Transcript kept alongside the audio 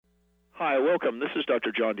Hi, welcome. This is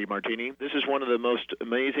Dr. John DeMartini. This is one of the most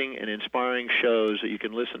amazing and inspiring shows that you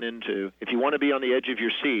can listen into. If you want to be on the edge of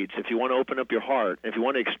your seats, if you want to open up your heart, if you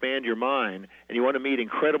want to expand your mind, and you want to meet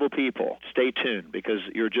incredible people, stay tuned because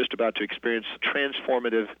you're just about to experience a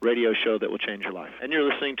transformative radio show that will change your life. And you're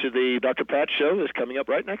listening to the Dr. Pat Show that's coming up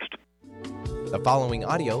right next. The following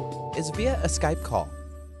audio is via a Skype call.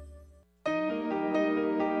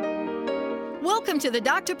 Welcome to the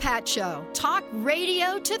Dr. Pat Show. Talk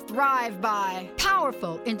radio to thrive by.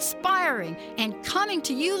 Powerful, inspiring, and coming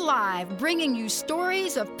to you live, bringing you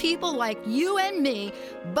stories of people like you and me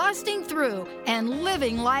busting through and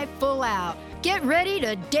living life full out. Get ready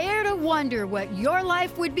to dare to wonder what your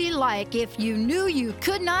life would be like if you knew you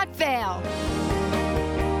could not fail.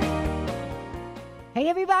 Hey,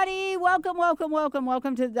 everybody. Welcome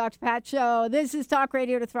to the Dr. Pat Show. This is Talk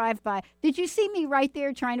Radio to Thrive By. Did you see me right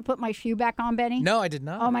there trying to put my shoe back on, Benny? No, I did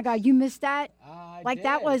not. Oh, my God. You missed that? I like, did.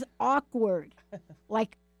 that was awkward.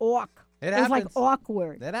 Like, It was like happens.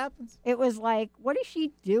 awkward. That happens. It was like, what is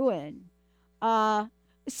she doing?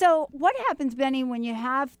 So what happens, Benny, when you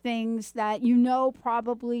have things that you know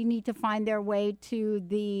probably need to find their way to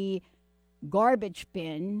the garbage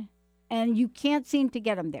bin and you can't seem to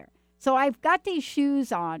get them there? So I've got these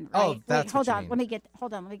shoes on, right? Oh, that's Wait, hold what you on. mean. Let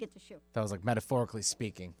me get the shoe. That was like metaphorically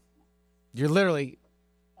speaking. You're literally...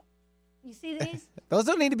 You see these? Those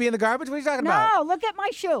don't need to be in the garbage? What are you talking about? No, look at my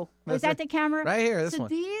shoe. Is that the camera? Right here, this so one.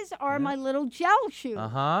 these are my little gel shoes.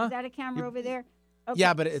 Uh-huh. Is that a camera over there? Okay.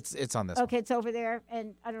 Yeah, but it's on this Okay, one. it's over there,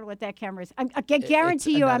 and I don't know what that camera is. I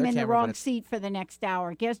guarantee you I'm another in the camera, but wrong it's- seat for the next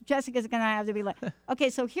hour. Guess Jessica's going to have to be like, okay,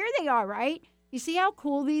 so here they are, right? You see how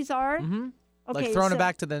cool these are? Mm-hmm. Okay, Like throwing so it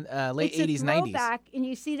back to the late it's 80s, a 90s. throwback, and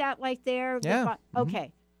you see that like there? Yeah.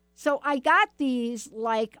 Okay. So I got these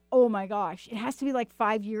like, oh my gosh, it has to be like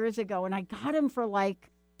 5 years ago, and I got them for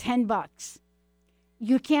like $10.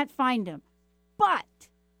 You can't find them. But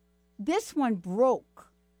this one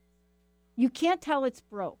broke. You can't tell it's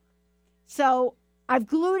broke. So I've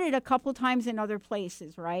glued it a couple times in other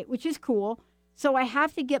places, right? Which is cool. So I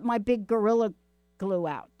have to get my big Gorilla Glue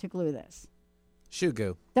out to glue this. Shoe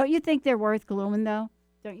goo. Don't you think they're worth gluing, though?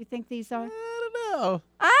 Don't you think these are? I don't know.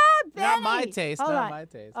 Benny! Not my taste. Hold Not on. my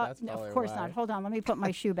taste. That's No, probably of course why. not. Hold on. Let me put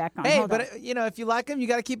my shoe back on. Hey, Hold but on. if you like them, you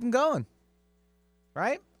got to keep them going.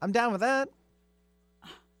 Right? I'm down with that.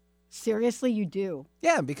 Seriously, you do?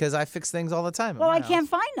 Yeah, because I fix things all the time. Well, at I my can't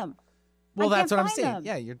house. find them. Well, I that's can't what I'm find saying. them.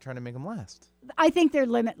 Yeah, you're trying to make them last. I think they're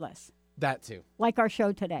limitless, That too. like our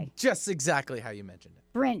show today. Just exactly how you mentioned it.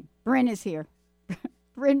 Bryn is here.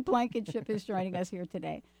 Bryn Blankenship is joining us here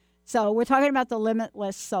today. So we're talking about the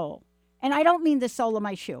limitless soul. And I don't mean the sole of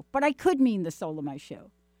my shoe, but I could mean the sole of my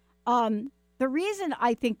shoe. The reason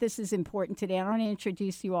I think this is important today, I want to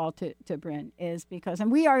introduce you all to Bryn, is because,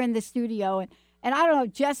 and we are in the studio, and I don't know,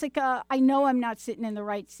 Jessica, I know I'm not sitting in the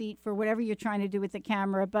right seat for whatever you're trying to do with the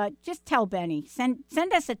camera, but just tell Benny, send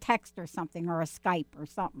us a text or something, or a Skype or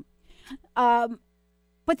something.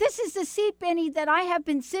 But this is the seat, Benny, that I have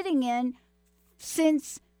been sitting in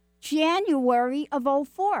since January of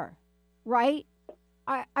 2004, right?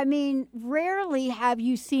 I mean, rarely have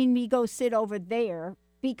you seen me go sit over there,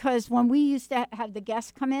 because when we used to have the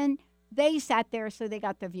guests come in, they sat there so they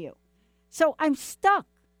got the view. So I'm stuck.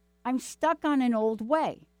 I'm stuck on an old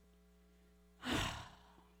way.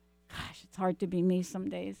 Gosh, it's hard to be me some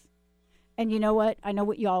days. And you know what? I know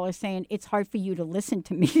what y'all are saying. It's hard for you to listen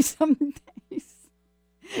to me some days.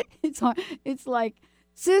 It's hard. It's like,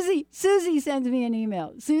 Susie sends me an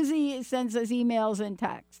email. Susie sends us emails and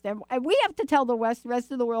text. And we have to tell the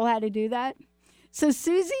rest of the world how to do that. So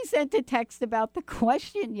Susie sent a text about the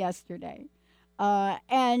question yesterday.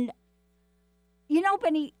 And, you know,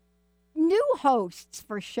 Benny, new hosts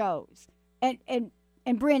for shows. And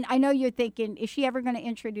Bryn, I know you're thinking, is she ever going to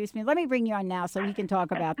introduce me? Let me bring you on now so we can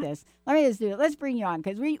talk about this. Let me just do it. Let's bring you on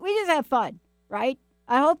because we just have fun, right?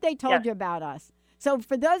 I hope they told you about us. So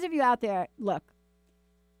for those of you out there, look,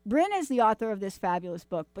 Bryn is the author of this fabulous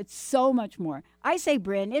book, but so much more. I say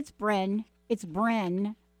Bryn, it's Bren,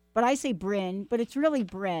 but I say Bryn, but it's really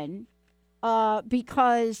Bren,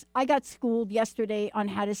 because I got schooled yesterday on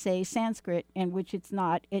how to say Sanskrit, and which it's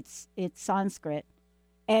not, it's Sanskrit.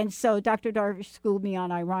 And so Dr. Darvish schooled me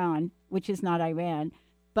on Iran, which is not Iran,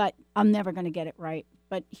 but I'm never going to get it right.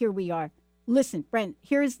 But here we are. Listen, Brent,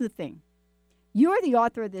 here's the thing. You're the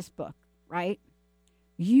author of this book, right?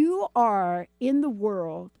 You are in the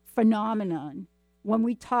world phenomenon when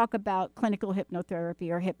we talk about clinical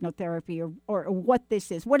hypnotherapy or what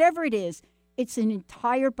this is. Whatever it is, it's an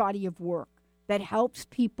entire body of work that helps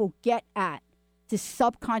people get at the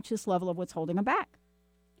subconscious level of what's holding them back.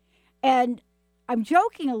 And I'm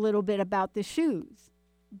joking a little bit about the shoes,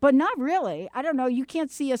 but not really. I don't know. You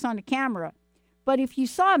can't see us on the camera. But if you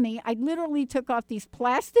saw me, I literally took off these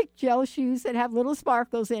plastic gel shoes that have little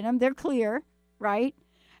sparkles in them. They're clear, right?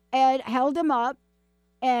 And held them up.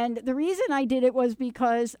 And the reason I did it was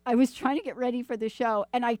because I was trying to get ready for the show.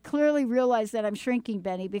 And I clearly realized that I'm shrinking,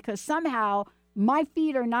 Benny, because somehow my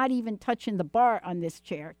feet are not even touching the bar on this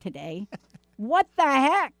chair today. What the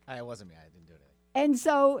heck? It wasn't me. I didn't do it. And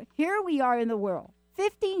so here we are in the world.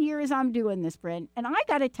 15 years I'm doing this, Brent. And I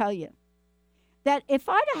got to tell you that if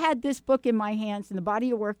I'd have had this book in my hands and the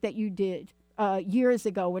body of work that you did years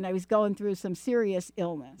ago when I was going through some serious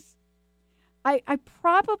illness, I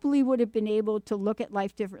probably would have been able to look at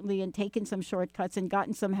life differently and taken some shortcuts and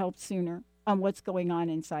gotten some help sooner on what's going on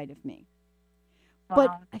inside of me. Wow.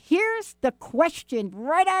 But here's the question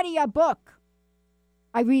right out of your book.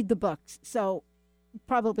 I read the books, so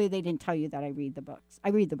probably they didn't tell you that I read the books. I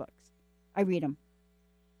read the books. I read them.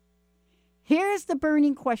 Here's the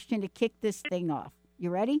burning question to kick this thing off. You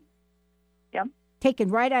ready? Yep. Taken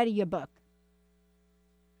right out of your book.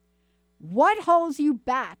 What holds you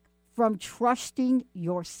back from trusting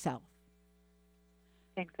yourself?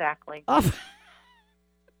 Exactly. Oh,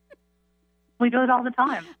 We do it all the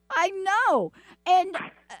time. I know. And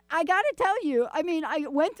I got to tell you, I mean, I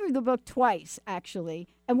went through the book twice, actually,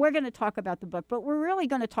 and we're going to talk about the book, but we're really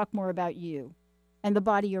going to talk more about you and the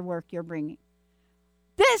body of work you're bringing.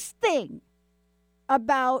 This thing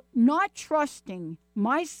about not trusting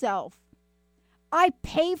myself, I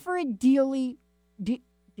pay for it dearly.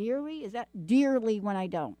 Dearly? Is that dearly when I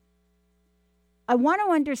don't? I want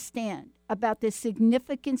to understand about the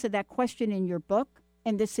significance of that question in your book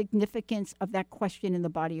and the significance of that question in the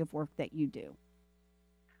body of work that you do.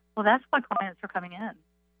 Well, that's why clients are coming in.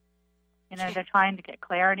 You know, they're trying to get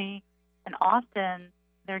clarity, and often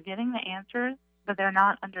they're getting the answers, but they're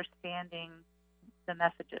not understanding the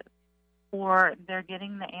messages. Or they're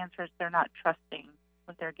getting the answers, they're not trusting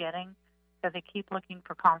what they're getting, so they keep looking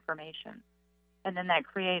for confirmation. And then that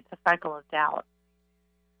creates a cycle of doubt.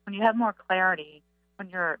 When you have more clarity, when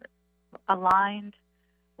you're aligned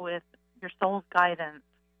with your soul's guidance,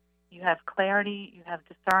 you have clarity, you have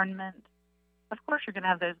discernment. Of course, you're going to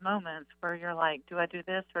have those moments where you're like, do I do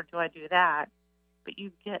this or do I do that? But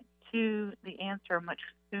you get to the answer much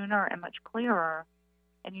sooner and much clearer,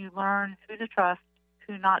 and you learn who to trust,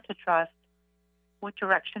 who not to trust, what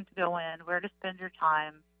direction to go in, where to spend your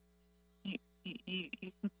time. You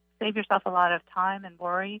can save yourself a lot of time and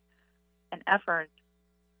worry and effort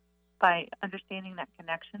by understanding that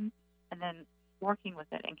connection and then working with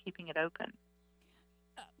it and keeping it open.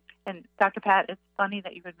 And Dr. Pat, it's funny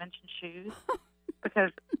that you would mention shoes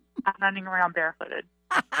because I'm running around barefooted.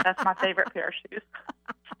 That's my favorite pair of shoes.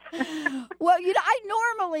 Well, you know,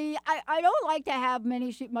 I don't like to have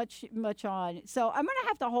much on, so I'm going to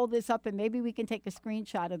have to hold this up and maybe we can take a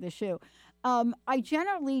screenshot of the shoe. I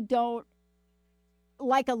generally don't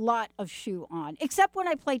like a lot of shoe on, except when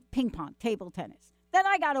I play ping pong, table tennis. Then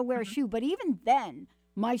I got to wear a shoe, but even then,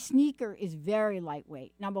 my sneaker is very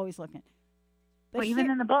lightweight, and I'm always looking. But Well, even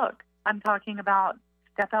in the book, I'm talking about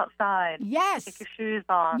step outside, yes, take your shoes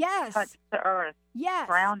off, yes, touch the earth, yes,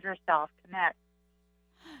 ground yourself, connect.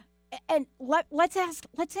 And let's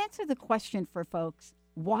answer the question for folks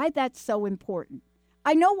why that's so important.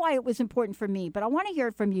 I know why it was important for me, but I want to hear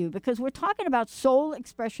it from you because we're talking about soul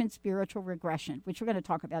expression, spiritual regression, which we're going to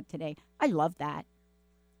talk about today. I love that.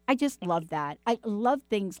 I just love that. I love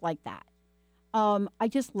things like that. I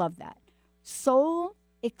just love that. Soul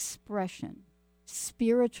expression,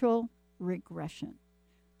 spiritual regression.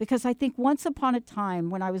 Because I think once upon a time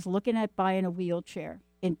when I was looking at buying a wheelchair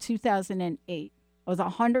in 2008, I was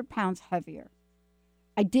 100 pounds heavier.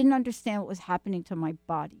 I didn't understand what was happening to my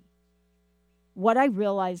body. What I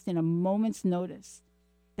realized in a moment's notice,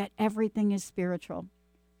 that everything is spiritual.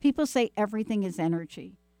 People say everything is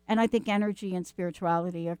energy. And I think energy and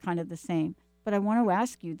spirituality are kind of the same. But I want to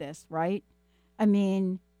ask you this, right? I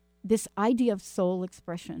mean, this idea of soul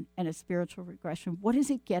expression and a spiritual regression, what does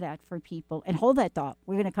it get at for people? And hold that thought.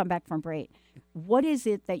 We're going to come back from break. What is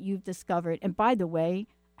it that you've discovered? And by the way,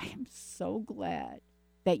 I am so glad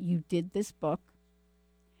that you did this book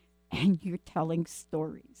and you're telling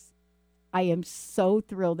stories. I am so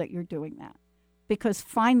thrilled that you're doing that. Because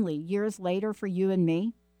finally, years later for you and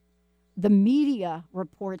me, the media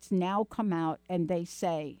reports now come out and they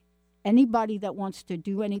say, anybody that wants to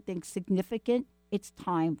do anything significant, it's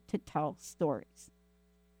time to tell stories.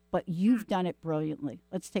 But you've done it brilliantly.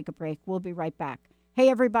 Let's take a break. We'll be right back. Hey,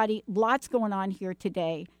 everybody, lots going on here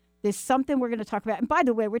today. There's something we're going to talk about. And by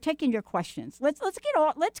the way, we're taking your questions. Let's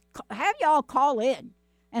have y'all call in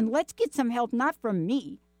and let's get some help, not from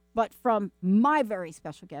me. but from my very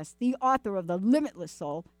special guest, the author of The Limitless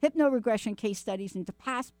Soul, Hypnoregression Case Studies into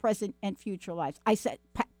Past, Present, and Future Lives. I said,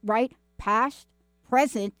 right? Past,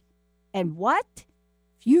 present, and what?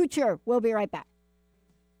 Future. We'll be right back.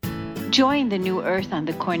 Join the New Earth on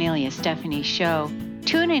the Cornelia Stephanie Show.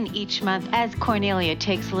 Tune in each month as Cornelia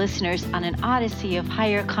takes listeners on an odyssey of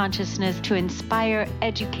higher consciousness to inspire,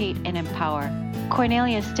 educate, and empower.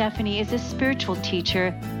 Cornelia Stephanie is a spiritual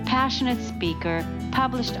teacher, passionate speaker,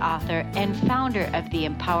 published author, and founder of the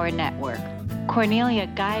Empower Network. Cornelia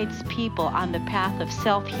guides people on the path of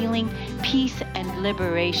self-healing, peace, and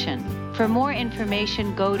liberation. For more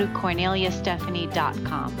information, go to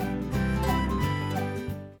CorneliaStephanie.com.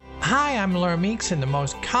 Hi, I'm Laura Meeks, and the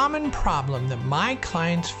most common problem that my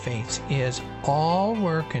clients face is all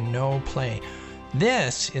work and no play.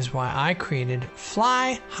 This is why I created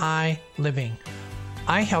Fly High Living.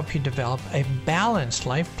 I help you develop a balanced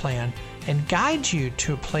life plan and guide you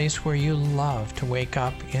to a place where you love to wake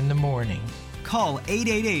up in the morning. Call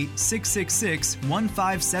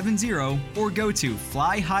 888-666-1570 or go to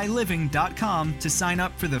flyhighliving.com to sign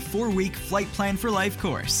up for the 4-week Flight Plan for Life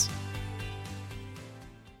course.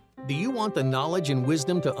 Do you want the knowledge and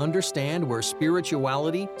wisdom to understand where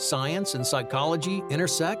spirituality, science, and psychology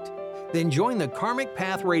intersect? Then join the Karmic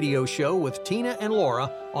Path Radio Show with Tina and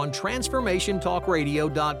Laura on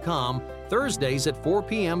TransformationTalkRadio.com Thursdays at 4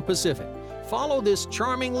 p.m. Pacific. Follow this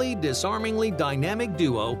charmingly, disarmingly dynamic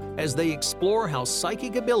duo as they explore how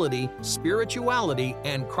psychic ability, spirituality,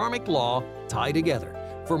 and karmic law tie together.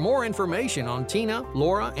 For more information on Tina,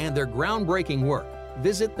 Laura, and their groundbreaking work,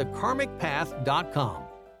 visit thekarmicpath.com.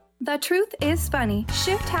 The Truth is Funny.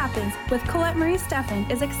 Shift Happens with Colette Marie Steffen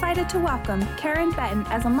is excited to welcome Karen Benton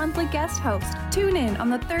as a monthly guest host. Tune in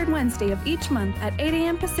on the third Wednesday of each month at 8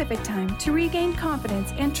 a.m. Pacific Time to regain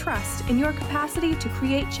confidence and trust in your capacity to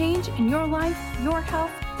create change in your life, your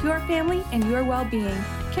health, your family, and your well-being.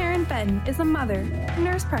 Karen Benton is a mother,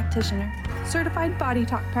 nurse practitioner, certified body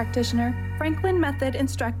talk practitioner, Franklin Method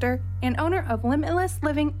instructor, and owner of Limitless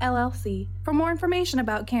Living LLC. For more information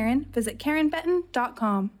about Karen, visit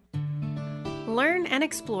KarenBenton.com. Learn and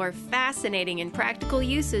explore fascinating and practical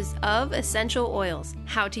uses of essential oils,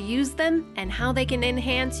 how to use them, and how they can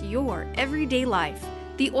enhance your everyday life.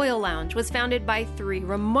 The Oil Lounge was founded by 3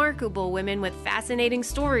 remarkable women with fascinating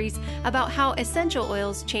stories about how essential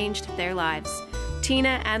oils changed their lives.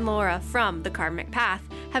 Tina and Laura from The Karmic Path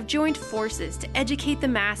have joined forces to educate the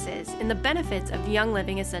masses in the benefits of Young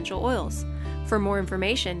Living essential oils. For more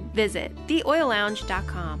information, visit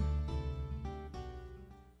theoillounge.com.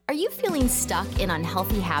 Are you feeling stuck in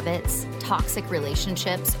unhealthy habits, toxic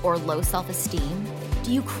relationships, or low self-esteem?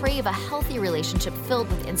 Do you crave a healthy relationship filled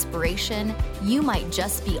with inspiration? You might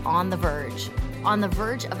just be on the verge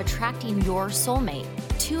of attracting your soulmate.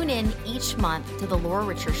 Tune in each month to The Laura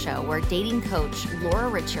Richer Show, where dating coach Laura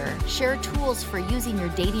Richer shares tools for using your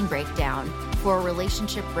dating breakdown for a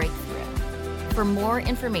relationship breakthrough. For more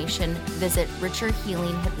information, visit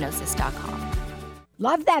richerhealinghypnosis.com.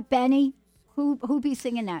 Love that, Benny. Who be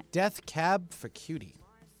singing that? Death Cab for Cutie.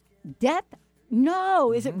 Death?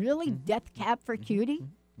 No. Is it really Death Cab for Cutie?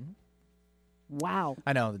 Wow.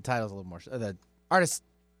 I know, the title's a little more, the artist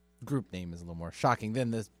group name is a little more shocking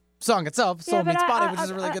than the song itself, Soul Meets Body, which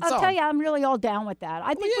is a really good song. I'll tell you, I'm really all down with that.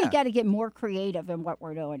 I think we got to get more creative in what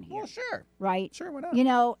we're doing here. Well, sure. Right? Sure, why not? You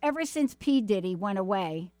know, ever since P. Diddy went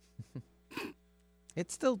away.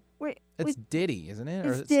 It's still, it's Diddy, isn't it?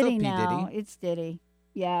 It's or Diddy still P. now. Diddy? It's Diddy.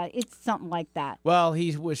 Yeah, it's something like that. Well,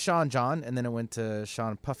 he was Sean John, and then it went to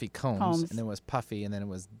Sean Puffy Combs, and then it was Puffy, and then it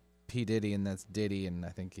was P. Diddy, and that's Diddy, and I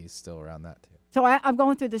think he's still around that, too. So I'm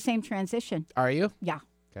going through the same transition. Are you? Yeah.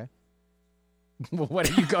 Okay. What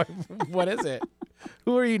are you going? What is it?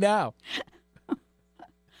 Who are you now?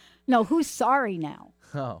 No, who's sorry now?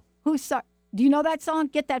 Oh. Who's sorry? Do you know that song?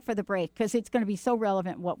 Get that for the break, because it's going to be so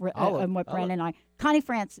relevant what Brandon and I. Connie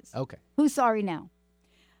Francis. Okay. Who's sorry now?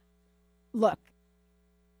 Look,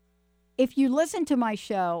 if you listen to my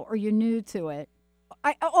show or you're new to it,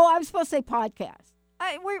 I was supposed to say podcast.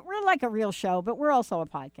 We're like a real show, but we're also a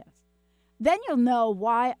podcast. Then you'll know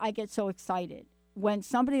why I get so excited when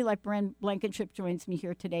somebody like Brent Blankenship joins me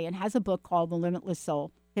here today and has a book called The Limitless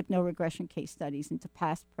Soul, Hypnoregression Case Studies into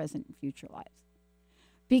Past, Present, and Future Lives.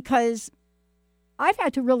 Because I've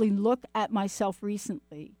had to really look at myself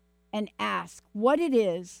recently and ask what it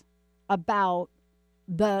is about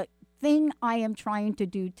the thing I am trying to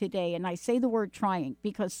do today. And I say the word trying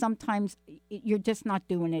because sometimes you're just not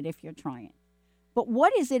doing it if you're trying. But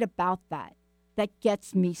what is it about that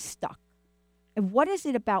gets me stuck? And what is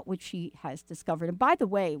it about what she has discovered? And by the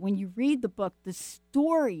way, when you read the book, the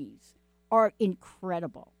stories are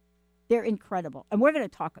incredible. They're incredible, and we're going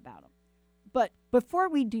to talk about them. But before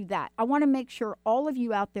we do that, I want to make sure all of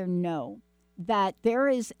you out there know that there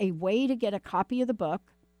is a way to get a copy of the book,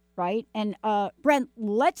 right? And Brent,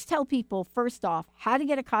 let's tell people, first off, how to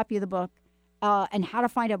get a copy of the book and how to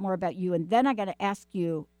find out more about you. And then I got to ask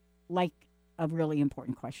you, like, a really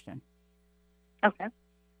important question. Okay.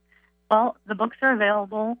 Well, the books are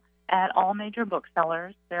available at all major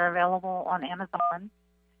booksellers. They're available on Amazon.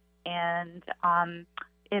 And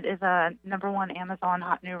it is a #1 Amazon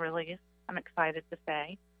hot new release, I'm excited to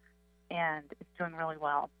say. And it's doing really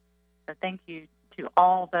well. So thank you to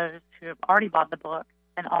all those who have already bought the book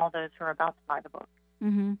and all those who are about to buy the book.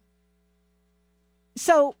 Mm-hmm.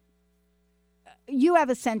 So you have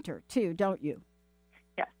a center too, don't you?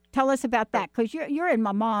 Yes. Tell us about that, because you're in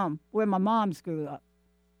where my mom's grew up,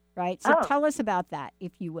 right? So tell us about that,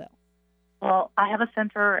 if you will. Well, I have a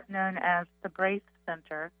center known as the Braith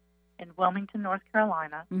Center in Wilmington, North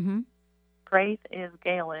Carolina. Mm-hmm. Braith is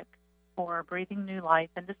Gaelic for breathing new life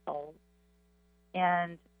into souls.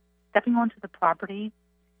 And stepping onto the property,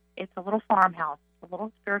 it's a little farmhouse, a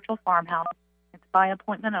little spiritual farmhouse. It's by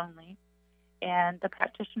appointment only. And the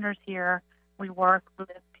practitioners here, we work with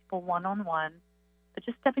people one-on-one. But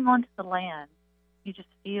just stepping onto the land, you just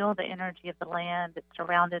feel the energy of the land. It's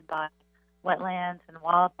surrounded by wetlands and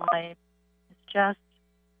wildlife. It's just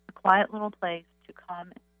a quiet little place to come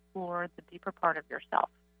and explore the deeper part of yourself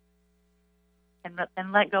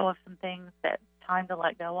and let go of some things that it's time to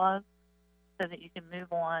let go of, so that you can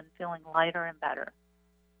move on feeling lighter and better.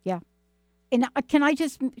 Yeah. And can I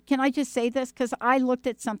just say this, because I looked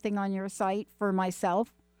at something on your site for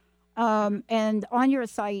myself, and on your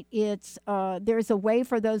site it's there's a way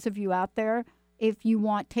for those of you out there, if you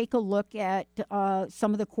want, take a look at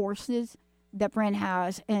some of the courses that Brent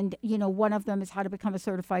has, and one of them is how to become a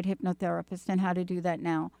certified hypnotherapist and how to do that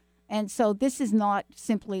now. And so this is not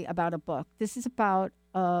simply about a book. This is about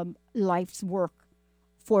life's work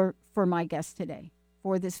for my guest today,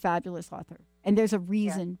 for this fabulous author. And there's a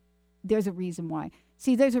reason. Yeah. There's a reason why.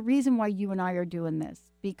 See, there's a reason why you and I are doing this,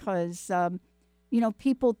 because,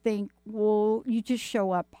 people think, well, you just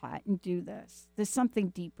show up, Pat, and do this. There's something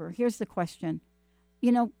deeper. Here's the question.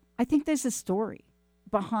 I think there's a story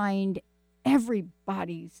behind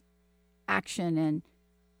everybody's action and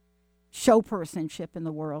showpersonship in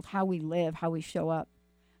the world, how we live, how we show up.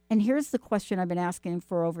 And here's the question I've been asking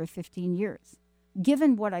for over 15 years.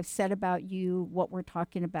 Given what I've said about you, what we're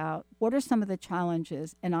talking about, what are some of the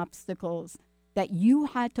challenges and obstacles that you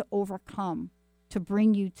had to overcome to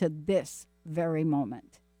bring you to this very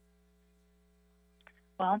moment?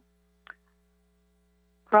 Well,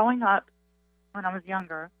 growing up when I was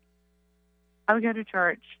younger, I would go to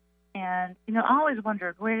church, and, I always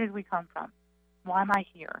wondered, where did we come from? Why am I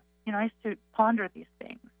here? I used to ponder these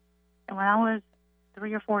things. And when I was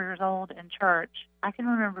 3 or 4 years old in church, I can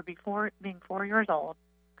remember before being 4 years old,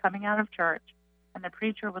 coming out of church, and the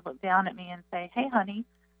preacher would look down at me and say, "Hey, honey,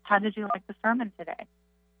 how did you like the sermon today?"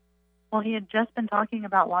 Well, he had just been talking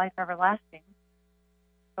about life everlasting.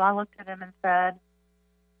 So I looked at him and said,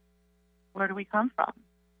 "Where do we come from?"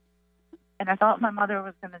 And I thought my mother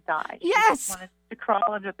was going to die. Yes! She just wanted to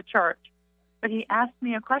crawl into the church. But he asked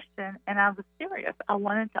me a question, and I was serious. I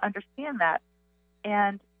wanted to understand that.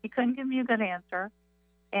 And he couldn't give me a good answer.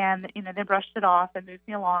 And, they brushed it off and moved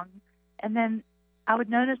me along. And then I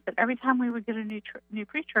would notice that every time we would get a new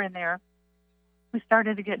preacher in there, we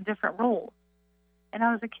started to get different rules. And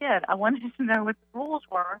I was a kid. I wanted to know what the rules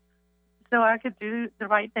were so I could do the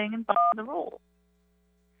right thing and follow the rules.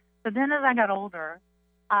 So then as I got older,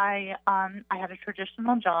 I had a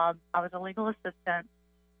traditional job. I was a legal assistant,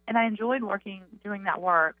 and I enjoyed doing that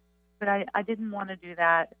work, but I didn't want to do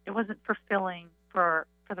that. It wasn't fulfilling for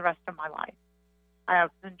the rest of my life. I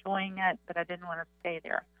was enjoying it, but I didn't want to stay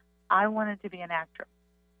there. I wanted to be an actress.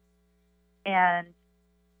 And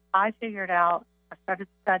I figured out, I started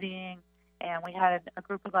studying, and we had a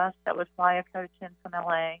group of us that would fly a coach in from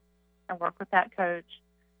LA and work with that coach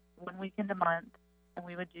 1 weekend a month. And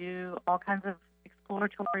we would do all kinds of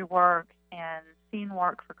exploratory work and scene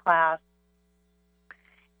work for class.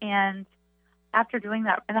 And after doing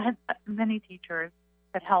that, and I had many teachers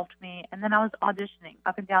that helped me, and then I was auditioning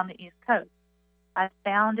up and down the East Coast. I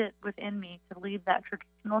found it within me to leave that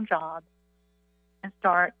traditional job and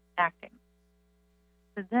start acting.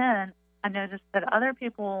 So then I noticed that other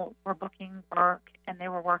people were booking work and they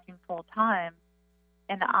were working full time,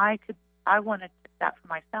 and I wanted that for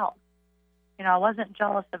myself. I wasn't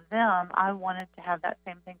jealous of them. I wanted to have that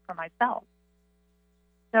same thing for myself.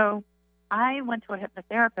 So I went to a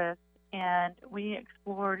hypnotherapist, and we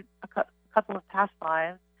explored a couple of past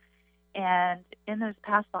lives, And in those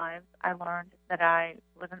past lives, I learned that I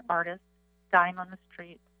was an artist dying on the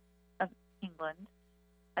streets of England.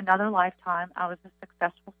 Another lifetime, I was a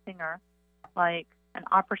successful singer, like an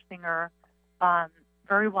opera singer,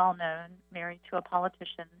 very well known, married to a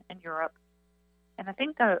politician in Europe. And I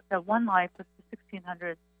think the one life was the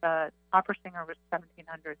 1600s, the opera singer was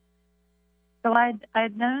 1700s. So I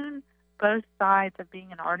had known both sides of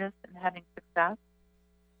being an artist and having success.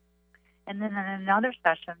 And then in another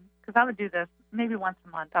session, because I would do this maybe once a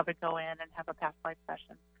month, I would go in and have a past life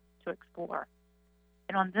session to explore.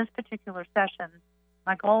 And on this particular session,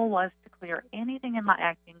 my goal was to clear anything in my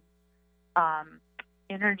acting,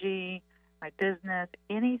 energy, my business,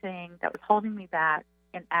 anything that was holding me back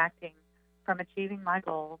in acting from achieving my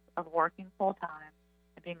goals of working full-time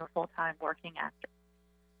and being a full-time working actor.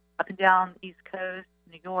 Up and down the East Coast,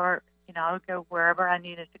 New York, I would go wherever I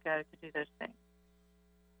needed to go to do those things.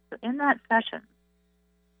 So in that session,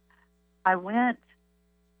 I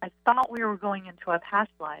thought we were going into a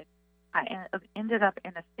past life. I ended up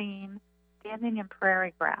in a scene standing in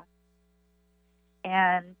prairie grass.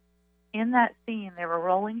 And in that scene, there were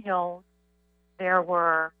rolling hills. There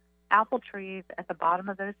were apple trees at the bottom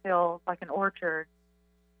of those hills, like an orchard.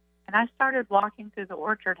 And I started walking through the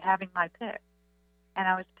orchard having my pick. And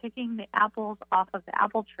I was picking the apples off of the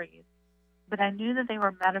apple trees. But I knew that they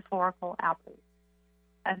were metaphorical apples.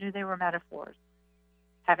 I knew they were metaphors,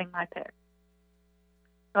 having my pick.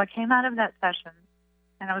 So I came out of that session,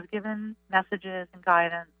 and I was given messages and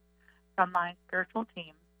guidance from my spiritual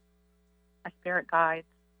team, my spirit guides.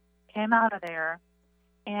 Came out of there,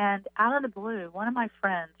 and out of the blue, one of my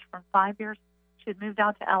friends from 5 years, she had moved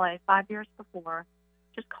out to LA 5 years before,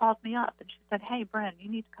 just called me up, and she said, "Hey, Bryn, you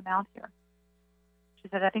need to come out here." She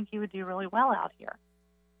said, "I think you would do really well out here."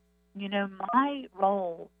 My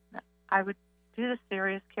role, I would do the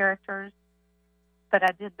serious characters, but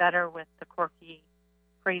I did better with the quirky,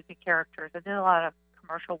 crazy characters. I did a lot of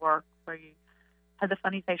commercial work where you had the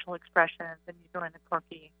funny facial expressions and you're doing the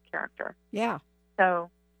quirky character. Yeah. So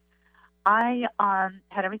I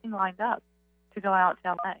had everything lined up to go out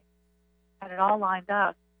to LA. Had it all lined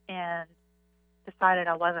up and decided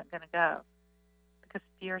I wasn't going to go because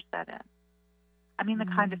fear set in. I mean, the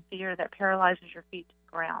kind of fear that paralyzes your feet to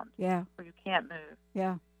the ground. Yeah. Where you can't move.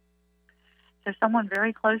 Yeah. So someone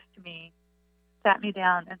very close to me sat me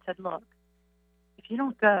down and said, "Look, if you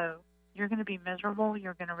don't go, you're going to be miserable.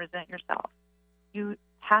 You're going to resent yourself. You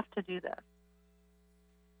have to do this."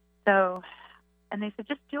 So, and they said,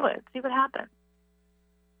 "Just do it. See what happens."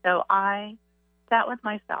 So I sat with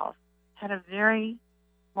myself, had a very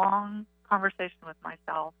long conversation with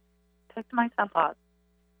myself, picked myself up,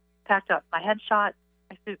 packed up my headshot,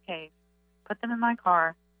 my suitcase, put them in my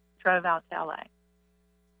car, drove out to LA.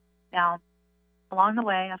 Now, along the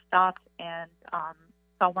way, I stopped and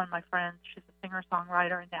saw one of my friends. She's a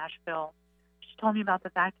singer-songwriter in Nashville. She told me about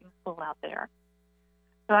this acting school out there.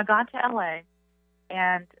 So I got to LA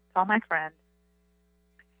and saw my friend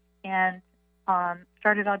and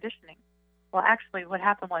started auditioning. Well, actually, what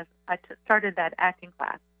happened was I started that acting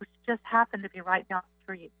class, which just happened to be right down the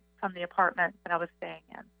street from the apartment that I was staying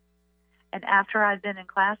in. And after I'd been in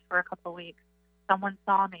class for a couple of weeks, someone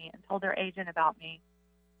saw me and told their agent about me,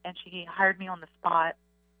 and she hired me on the spot,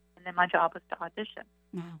 and then my job was to audition.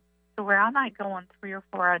 Wow. So where I might go on 3 or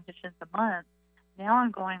 4 auditions a month, now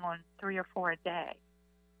I'm going on 3 or 4 a day.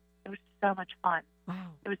 It was so much fun.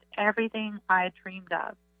 Wow. It was everything I had dreamed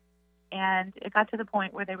of. And it got to the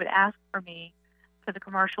point where they would ask for me for the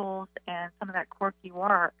commercials and some of that quirky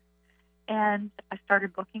work. And I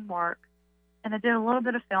started booking work. And I did a little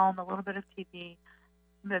bit of film, a little bit of TV.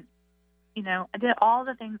 But, I did all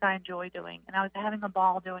the things I enjoy doing. And I was having a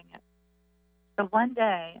ball doing it. So one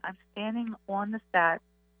day, I'm standing on the set.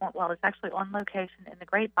 Well, it's actually on location in the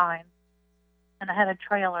Grapevine. And I had a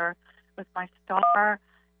trailer with my star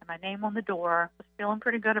and my name on the door. I was feeling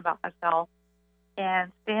pretty good about myself.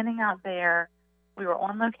 And standing out there, we were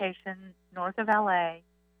on location north of LA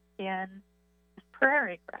in this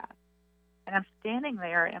prairie grass. And I'm standing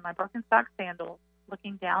there in my Birkenstock sandals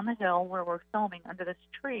looking down the hill where we're filming under this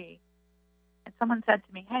tree. And someone said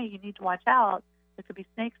to me, "Hey, you need to watch out. There could be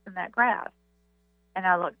snakes in that grass." And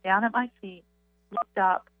I looked down at my feet, looked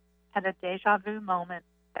up, had a deja vu moment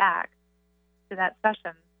back to that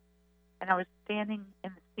session. And I was standing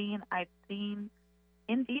in the scene I'd seen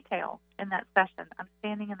in detail in that session. I'm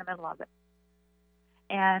standing in the middle of it.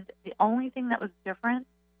 And the only thing that was different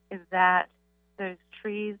is that those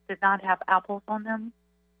trees did not have apples on them.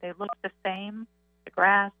 They looked the same. The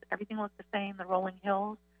grass, everything looked the same, the rolling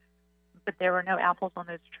hills, but there were no apples on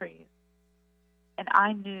those trees. And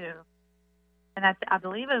I knew, and I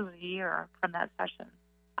believe it was a year from that session,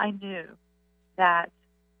 I knew that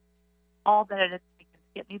all that it had taken to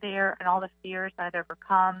get me there and all the fears I'd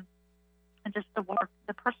overcome and just the work,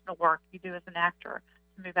 the personal work you do as an actor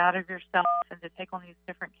to move out of yourself and to take on these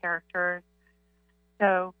different characters.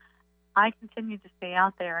 So I continued to stay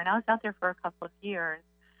out there, and I was out there for a couple of years,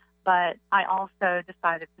 but I also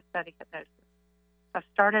decided to study hypnosis. I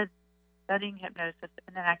started studying hypnosis,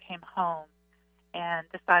 and then I came home and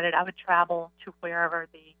decided I would travel to wherever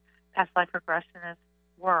the past life regressionists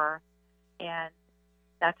were, and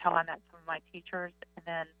that's how I met some of my teachers, and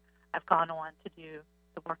then I've gone on to do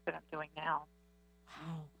the work that I'm doing now.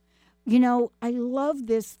 Wow. You know, I love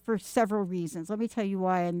this for several reasons. Let me tell you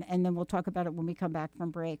why, and then we'll talk about it when we come back from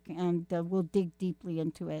break, and we'll dig deeply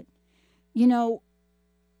into it. You know,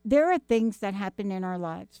 there are things that happen in our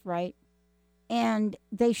lives, right? And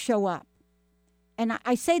they show up. And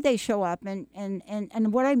I say they show up, and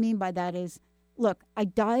what I mean by that is, look, I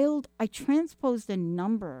transposed a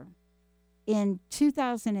number in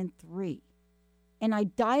 2003, and I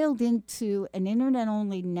dialed into an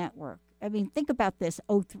internet-only network. I mean, think about this,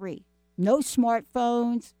 03. No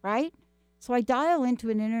smartphones, right? So I dial into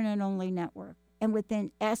an internet-only network, and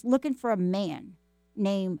looking for a man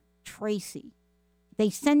named Tracy.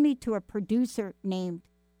 They send me to a producer named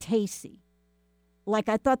Tacy. Like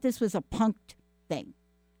I thought this was a punked thing.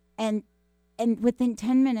 And within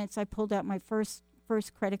 10 minutes, I pulled out my first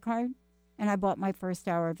credit card, and I bought my first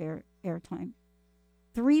hour of airtime.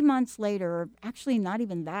 3 months later, or actually not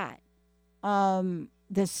even that,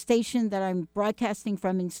 the station that I'm broadcasting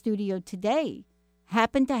from in studio today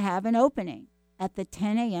happened to have an opening at the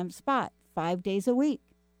 10 a.m. spot 5 days a week.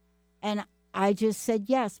 And I just said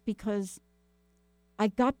yes because I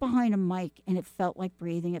got behind a mic and it felt like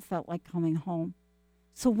breathing. It felt like coming home.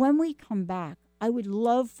 So when we come back, I would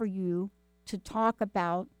love for you to talk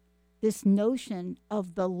about this notion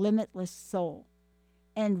of the limitless soul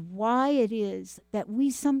and why it is that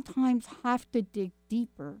we sometimes have to dig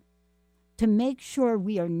deeper to make sure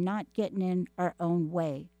we are not getting in our own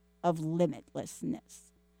way of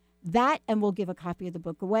limitlessness. That, and we'll give a copy of the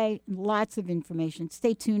book away. Lots of information.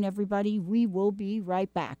 Stay tuned, everybody. We will be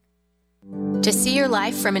right back. To see your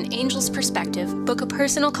life from an angel's perspective, book a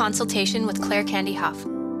personal consultation with Claire Candy Huff,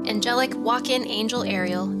 angelic walk-in angel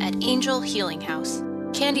Ariel at Angel Healing House.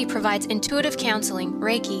 Candy provides intuitive counseling,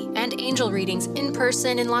 Reiki, and angel readings in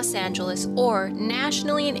person in Los Angeles or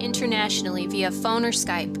nationally and internationally via phone or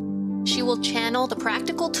Skype. She will channel the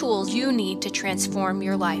practical tools you need to transform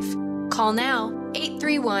your life. Call now,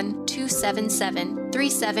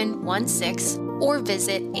 831-277-3716, or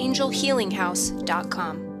visit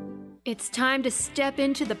angelhealinghouse.com. It's time to step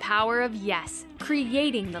into the power of yes.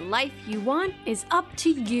 Creating the life you want is up to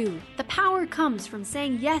you. The power comes from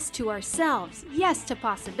saying yes to ourselves, yes to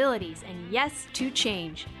possibilities, and yes to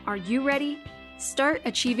change. Are you ready? Start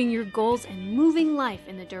achieving your goals and moving life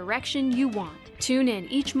in the direction you want. Tune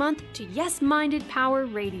in each month to Yes Minded Power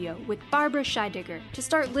Radio with Barbara Scheidegger to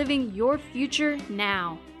start living your future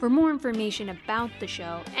now. For more information about the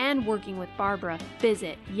show and working with Barbara,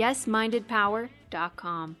 visit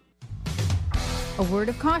yesmindedpower.com. A word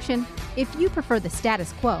of caution: if you prefer the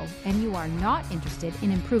status quo and you are not interested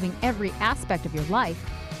in improving every aspect of your life,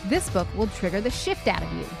 this book will trigger the shift out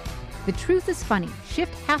of you. The Truth is Funny,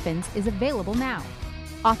 Shift Happens is available now.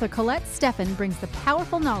 Author Colette Steffen brings the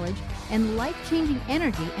powerful knowledge and life-changing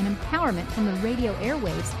energy and empowerment from the radio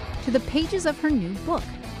airwaves to the pages of her new book.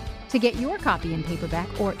 To get your copy in paperback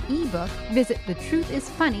or ebook, visit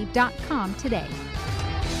thetruthisfunny.com today.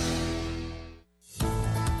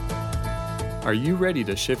 Are you ready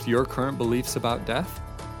to shift your current beliefs about death?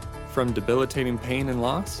 From debilitating pain and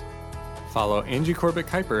loss? Follow Angie Corbett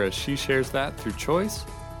Kuiper as she shares that through choice,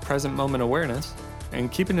 present moment awareness,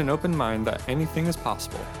 and keeping an open mind that anything is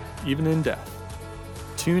possible, even in death.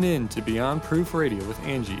 Tune in to Beyond Proof Radio with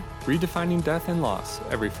Angie, redefining death and loss,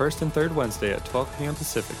 every first and third Wednesday at 12 p.m.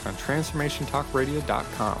 Pacific on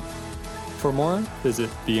TransformationTalkRadio.com. For more,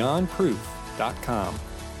 visit BeyondProof.com.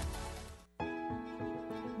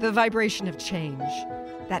 The vibration of change,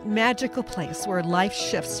 that magical place where life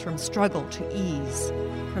shifts from struggle to ease,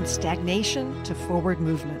 from stagnation to forward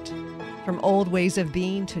movement, from old ways of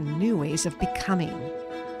being to new ways of becoming.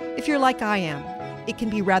 If you're like I am, it can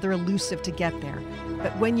be rather elusive to get there,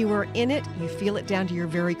 but when you are in it, you feel it down to your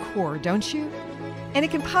very core, don't you? And it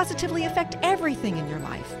can positively affect everything in your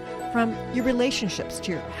life, from your relationships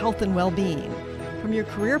to your health and well-being, from your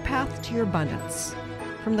career path to your abundance,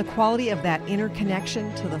 from the quality of that inner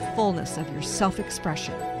connection to the fullness of your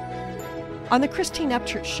self-expression. On the Christine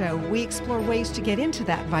Upchurch Show, we explore ways to get into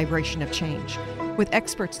that vibration of change with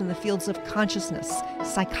experts in the fields of consciousness,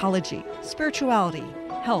 psychology, spirituality,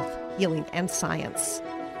 health, healing, and science.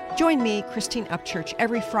 Join me, Christine Upchurch,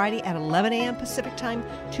 every Friday at 11 a.m. Pacific Time,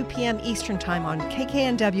 2 p.m. Eastern Time on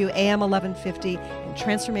KKNW AM 1150 and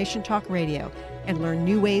Transformation Talk Radio, and learn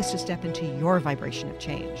new ways to step into your vibration of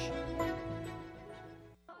change.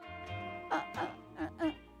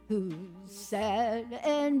 Who's sad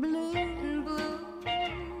and blue?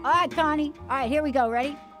 All right, Connie. All right, here we go.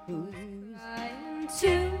 Ready? Who's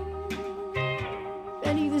to?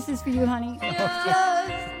 Benny, this is for you, honey. Just like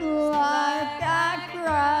I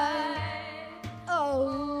cried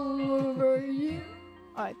over you.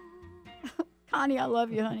 All right. Connie, I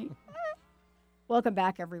love you, honey. Welcome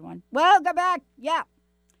back, everyone. Welcome back. Yeah.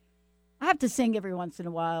 I have to sing every once in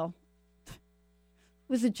a while. It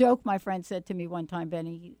was a joke my friend said to me one time,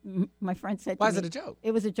 Benny. My friend said to me. Why is it a joke?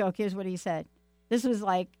 It was a joke. Here's what he said. This was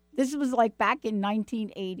like back in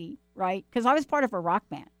 1980, right? Because I was part of a rock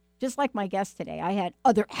band. Just like my guest today, I had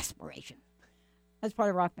other aspirations. I was part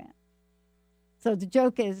of a rock band. So the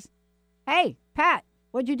joke is, hey, Pat,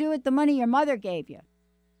 what'd you do with the money your mother gave you?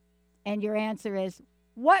 And your answer is,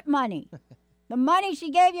 what money? The money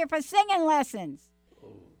she gave you for singing lessons.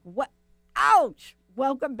 What? Ouch!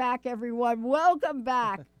 Welcome back, everyone. Welcome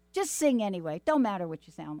back. Just sing anyway. Don't matter what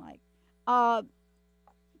you sound like.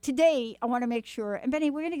 Today, I want to make sure, and Benny,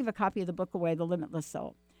 we're going to give a copy of the book away, The Limitless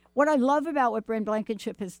Soul. What I love about what Bryn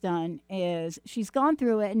Blankenship has done is she's gone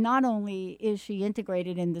through it, and not only is she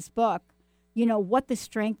integrated in this book, you know, what the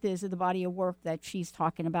strength is of the body of work that she's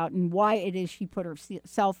talking about and why it is she put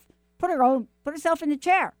herself in the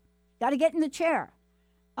chair. Got to get in the chair.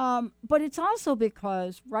 But it's also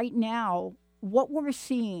because right now, what we're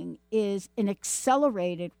seeing is an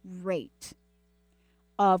accelerated rate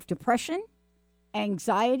of depression,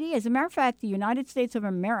 anxiety. As a matter of fact, the United States of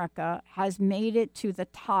America has made it to the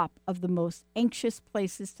top of the most anxious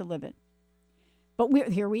places to live in. But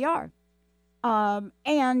here we are.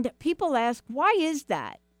 And people ask, why is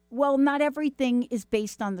that? Well, not everything is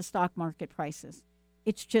based on the stock market prices.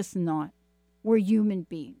 It's just not. We're human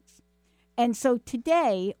beings. And so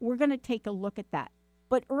today, we're going to take a look at that.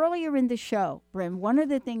 But earlier in the show, Bryn, one of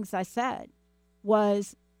the things I said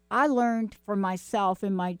was I learned for myself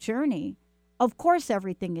in my journey, of course,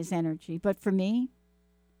 everything is energy, but for me,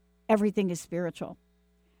 everything is spiritual.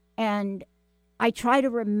 And I try to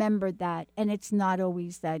remember that, and it's not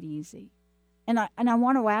always that easy. And I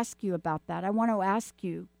want to ask you about that. I want to ask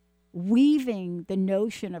you, weaving the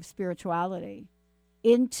notion of spirituality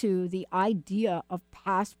into the idea of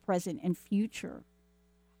past, present, and future,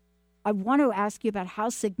 I want to ask you about how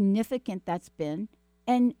significant that's been.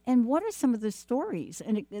 And what are some of the stories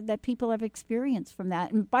that people have experienced from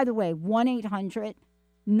that? And by the way,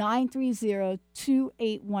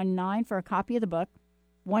 1-800-930-2819 for a copy of the book,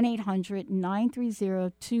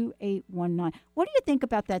 1-800-930-2819. What do you think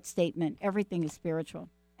about that statement, everything is spiritual?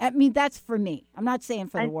 I mean, that's for me. I'm not saying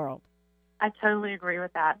for the world. I totally agree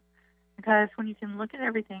with that. Because when you can look at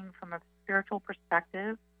everything from a spiritual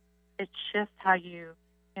perspective, it shifts how you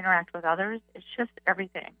interact with others. It shifts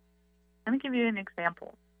everything. Let me give you an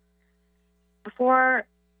example. Before,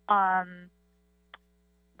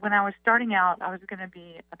 when I was starting out, I was going to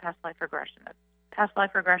be a past life regressionist. Past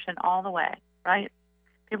life regression all the way, right?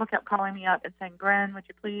 People kept calling me up and saying, Bryn, would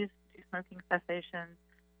you please do smoking cessation?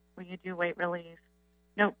 Will you do weight release?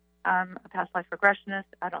 Nope, I'm a past life regressionist.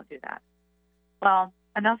 I don't do that. Well,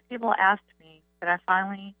 enough people asked me that I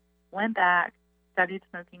finally went back, studied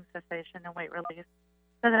smoking cessation and weight release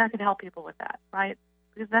so that I could help people with that, right?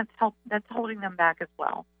 Because that's holding them back as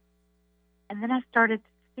well. And then I started to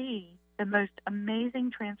see the most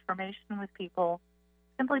amazing transformation with people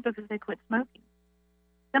simply because they quit smoking,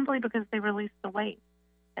 simply because they released the weight.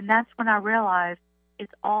 And that's when I realized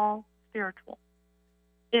it's all spiritual.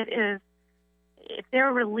 It is, if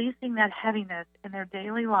they're releasing that heaviness in their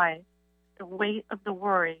daily life, the weight of the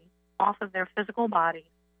worry off of their physical body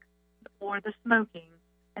or the smoking,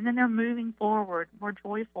 and then they're moving forward more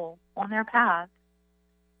joyful on their path,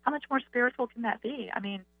 how much more spiritual can that be? I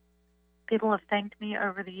mean, people have thanked me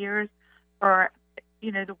over the years for,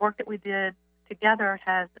 you know, the work that we did together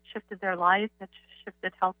has shifted their life, has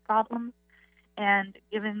shifted health problems, and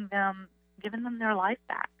given them their life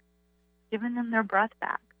back, given them their breath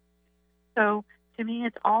back. So to me,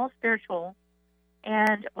 it's all spiritual.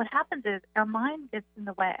 And what happens is our mind gets in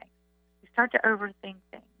the way. We start to overthink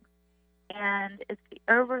things. And it's the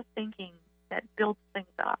overthinking that builds things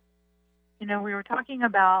up. You know, we were talking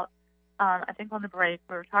about, I think on the break,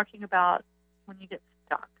 we were talking about when you get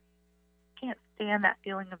stuck. I can't stand that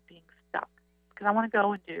feeling of being stuck because I want to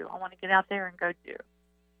go and do. I want to get out there and go do.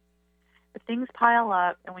 But things pile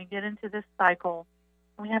up and we get into this cycle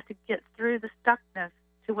and we have to get through the stuckness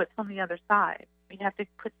to what's on the other side. We have to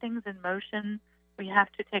put things in motion we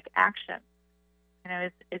have to take action.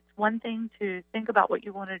 It's one thing to think about what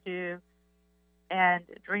you want to do and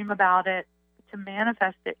dream about it. To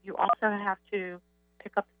manifest it, you also have to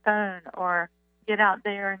pick up the phone or get out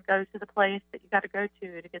there and go to the place that you got to go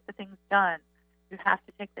to get the things done. You have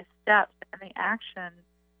to take the steps and the action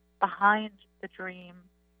behind the dream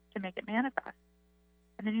to make it manifest.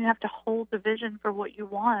 And then you have to hold the vision for what you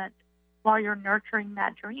want while you're nurturing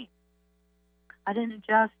that dream. I didn't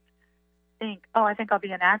just think, I think I'll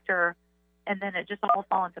be an actor, and then it just all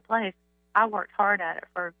fall into place. I worked hard at it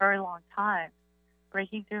for a very long time,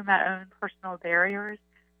 breaking through my own personal barriers,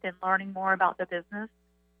 then learning more about the business,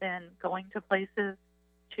 then going to places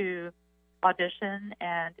to audition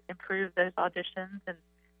and improve those auditions and,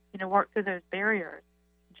 work through those barriers,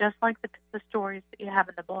 just like the stories that you have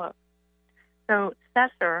in the book. So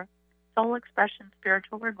SESR, Soul Expression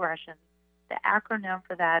Spiritual Regression, the acronym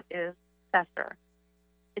for that is SESR.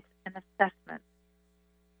 It's an assessment.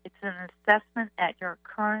 It's an assessment at your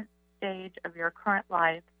current stage of your current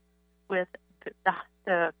life with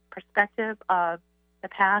the perspective of the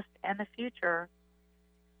past and the future,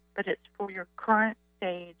 but it's for your current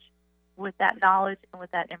stage with that knowledge and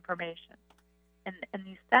with that information. And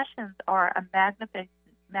these sessions are a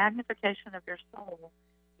magnification of your soul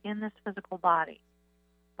in this physical body.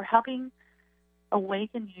 We're helping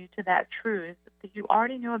awaken you to that truth that you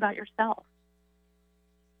already knew about yourself.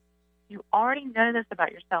 You already know this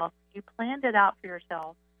about yourself. You planned it out for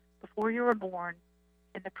yourself before you were born,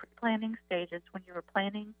 in the pre-planning stages when you were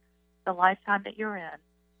planning the lifetime that you're in.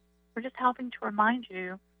 We're just helping to remind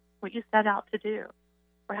you what you set out to do.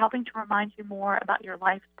 We're helping to remind you more about your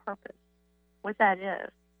life's purpose, what that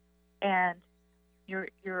is. And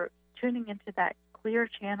you're tuning into that clear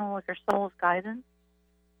channel of your soul's guidance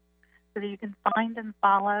so that you can find and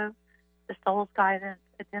follow the soul's guidance,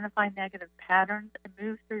 identify negative patterns, and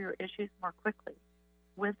move through your issues more quickly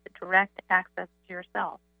with direct access to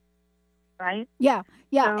yourself. Right? Yeah.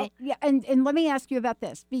 And let me ask you about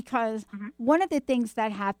this, because one of the things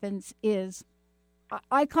that happens is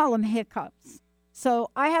I call them hiccups.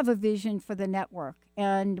 So I have a vision for the network,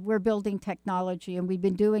 and we're building technology, and we've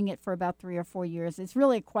been doing it for about 3 or 4 years. It's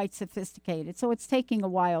really quite sophisticated, so it's taking a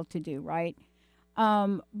while to do, right?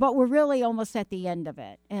 But we're really almost at the end of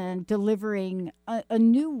it and delivering a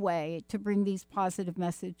new way to bring these positive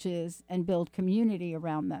messages and build community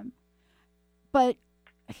around them. But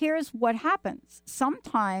here's what happens.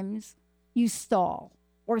 Sometimes you stall,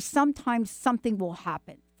 or sometimes something will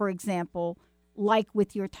happen. For example, like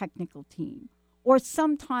with your technical team. Or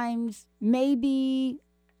sometimes maybe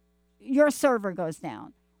your server goes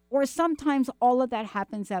down. Or sometimes all of that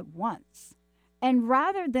happens at once. And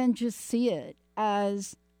rather than just see it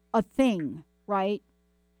as a thing, right?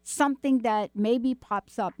 Something that maybe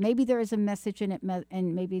pops up. Maybe there is a message in it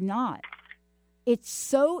and maybe not. It's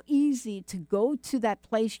so easy to go to that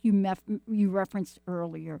place you referenced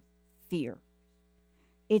earlier, fear.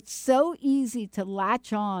 It's so easy to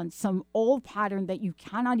latch on some old pattern that you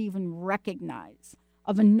cannot even recognize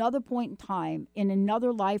of another point in time in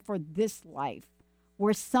another life or this life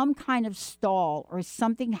where some kind of stall or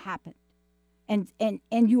something happened and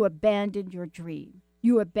you abandoned your dream.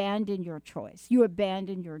 You abandoned your choice. You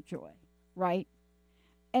abandoned your joy, right?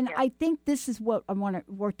 And I think this is what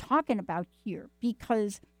we're talking about here,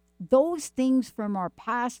 because those things from our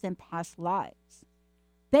past and past lives,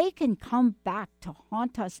 they can come back to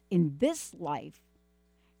haunt us in this life.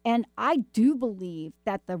 And I do believe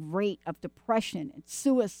that the rate of depression and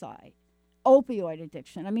suicide, opioid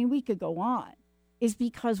addiction, I mean, we could go on, is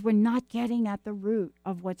because we're not getting at the root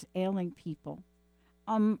of what's ailing people.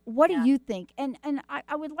 What do you think? And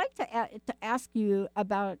I would like to ask you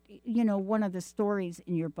about, one of the stories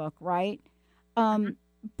in your book, right?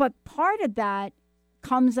 But part of that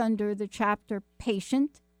comes under the chapter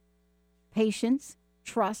patience,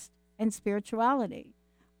 trust, and spirituality.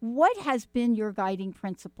 What has been your guiding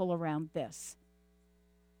principle around this?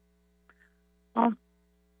 Well,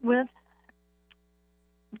 with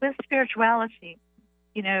spirituality,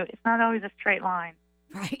 it's not always a straight line.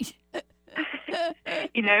 Right.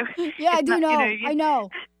 Yeah, I do know. I know.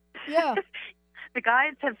 Yeah. The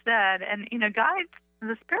guides have said, and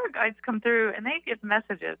the spirit guides come through and they give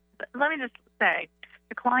messages. Let me just say,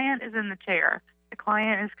 the client is in the chair. The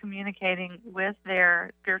client is communicating with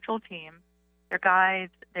their spiritual team, their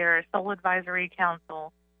guides, their soul advisory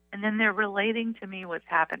council, and then they're relating to me what's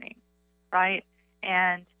happening, right?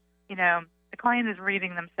 And, the client is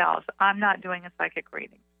reading themselves. I'm not doing a psychic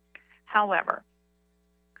reading. However,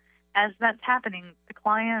 as that's happening, the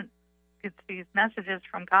client gets these messages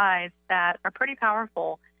from guides that are pretty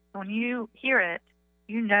powerful. When you hear it,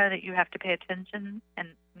 you know that you have to pay attention and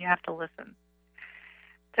you have to listen.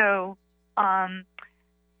 So,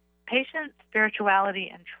 patience, spirituality,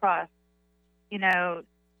 and trust, you know,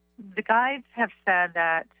 the guides have said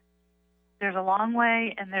that there's a long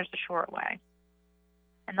way and there's a short way.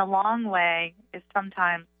 And the long way is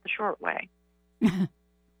sometimes the short way.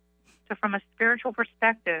 So from a spiritual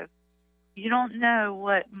perspective, you don't know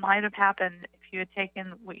what might have happened if you had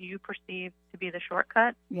taken what you perceived to be the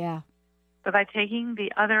shortcut. Yeah. But by taking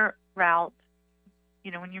the other route,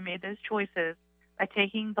 you know, when you made those choices, by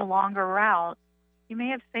taking the longer route, you may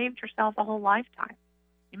have saved yourself a whole lifetime.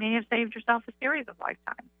 You may have saved yourself a series of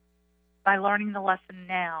lifetimes by learning the lesson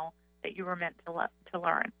now that you were meant to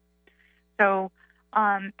learn. So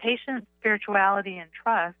patience, spirituality, and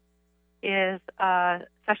trust is a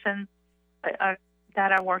session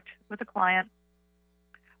that I worked with a client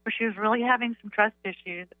where she was really having some trust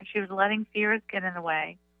issues, and she was letting fears get in the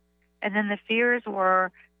way. And then the fears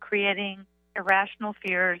were creating irrational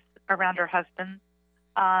fears around her husband,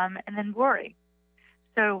 and then worry.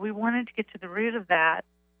 So we wanted to get to the root of that,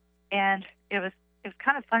 and it was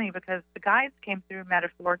kind of funny because the guides came through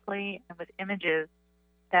metaphorically and with images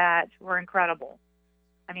that were incredible.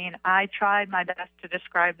 I mean, I tried my best to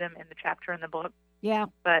describe them in the chapter in the book. Yeah.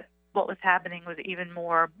 But what was happening was even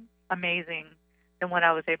more amazing than what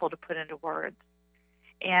I was able to put into words.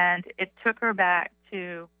 And it took her back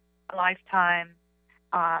to a lifetime,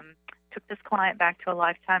 took this client back to a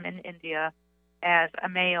lifetime in India as a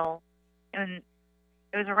male. And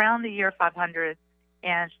it was around the year 500,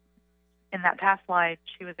 and in that past life,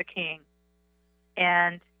 she was a king.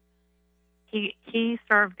 And he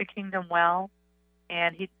served the kingdom well,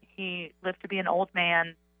 and he lived to be an old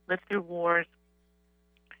man, lived through wars.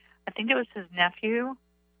 I think it was his nephew,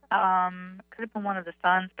 could have been one of the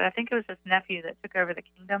sons, but I think it was his nephew that took over the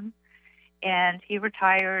kingdom. And he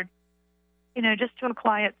retired, you know, just to a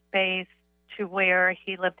quiet space to where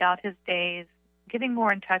he lived out his days, getting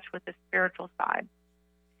more in touch with the spiritual side.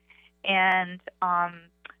 And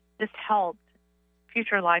this helped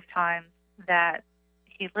future lifetimes that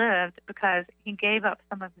he lived because he gave up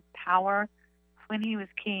some of his power when he was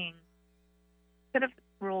king. He could have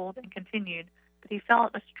ruled and continued, but he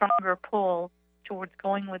felt a stronger pull towards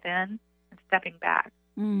going within and stepping back.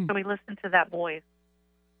 So he listened to that voice.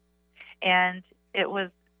 And it was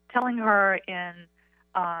telling her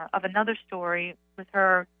of another story with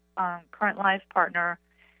her current life partner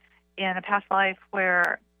in a past life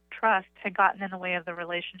where trust had gotten in the way of the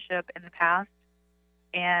relationship in the past,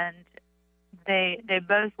 and they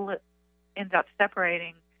both ended up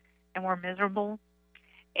separating and were miserable.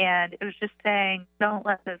 And it was just saying, don't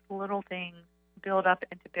let those little things build up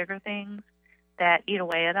into bigger things that eat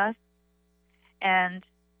away at us. And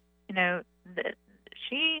you know,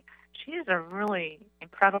 she is a really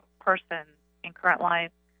incredible person in current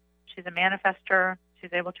life. She's a manifester.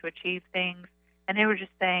 She's able to achieve things. And they were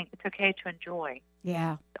just saying it's okay to enjoy.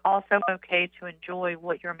 Yeah. It's also okay to enjoy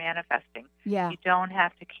what you're manifesting. Yeah. You don't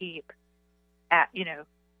have to keep at, you know,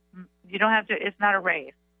 you don't have to, it's not a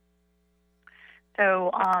race.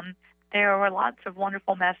 So there were lots of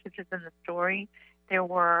wonderful messages in the story. There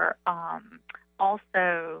were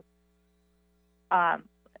also,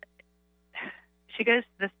 she goes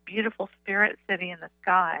to this beautiful spirit city in the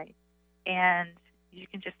sky, and you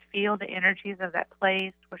can just feel the energies of that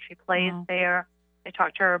place where she plays there. They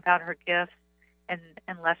talk to her about her gifts and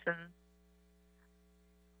lessons.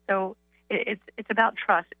 So it's about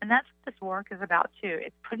trust, and that's what this work is about too.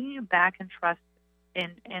 It's putting you back in trust,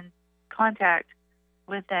 in contact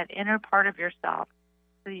with that inner part of yourself,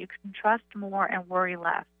 so that you can trust more and worry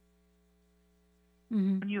less.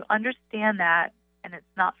 When you understand that, and it's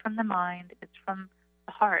not from the mind, it's from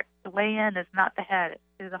the heart. The way in is not the head, it's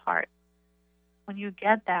through the heart. When you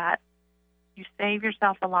get that, you save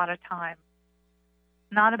yourself a lot of time.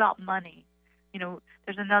 Not about money. You know,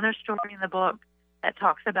 there's another story in the book that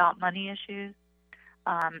talks about money issues,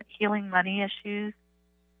 healing money issues.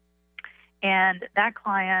 And that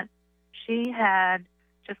client, she had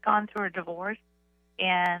just gone through a divorce,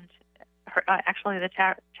 and her, actually the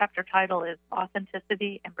chapter title is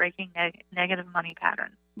Authenticity and Breaking Negative Money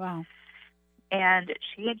Patterns. Wow. And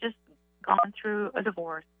she had just gone through a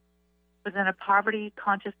divorce, was in a poverty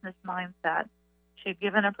consciousness mindset. She had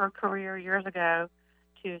given up her career years ago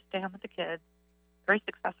to stay home with the kids, very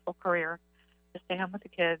successful career, to stay home with the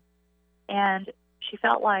kids. And she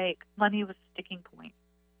felt like money was a sticking point.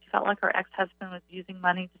 She felt like her ex-husband was using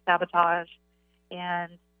money to sabotage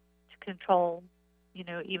and to control, you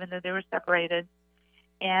know, even though they were separated.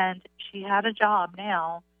 And she had a job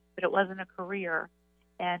now, but it wasn't a career.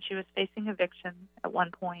 And she was facing eviction at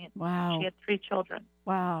one point. Wow. She had 3 children.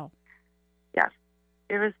 Wow. Yes.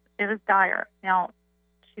 It was dire. Now,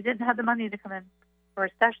 she didn't have the money to come in for a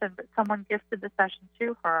session, but someone gifted the session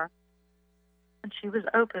to her, and she was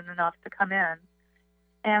open enough to come in.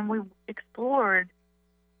 And we explored,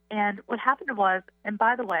 and what happened was, and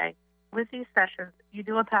by the way, with these sessions, you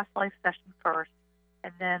do a past life session first,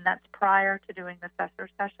 and then that's prior to doing the Sessor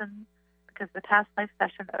session, because the past life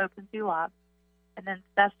session opens you up, and then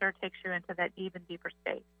Sessor takes you into that even deeper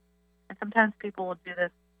state. And sometimes people will do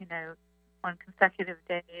this, on consecutive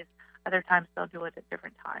days. Other times they'll do it at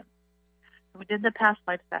different times. So we did the past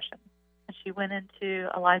life session, and she went into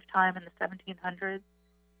a lifetime in the 1700s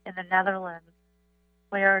in the Netherlands,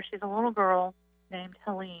 where she's a little girl named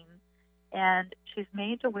Helene, and she's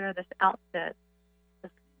made to wear this outfit,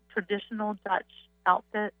 this traditional Dutch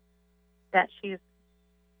outfit that she's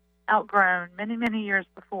outgrown many, many years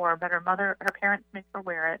before, but her parents make her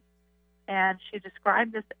wear it. And she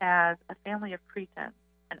described this as a family of pretense,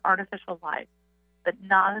 an artificial life, but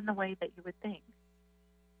not in the way that you would think.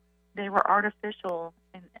 They were artificial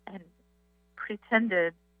and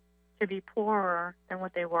pretended to be poorer than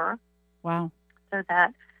what they were. Wow. So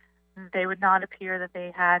that they would not appear that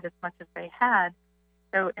they had as much as they had.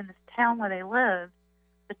 So in this town where they lived,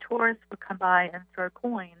 the tourists would come by and throw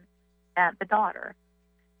coin at the daughter.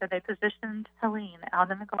 So they positioned Helene out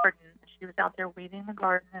in the garden. She was out there weeding the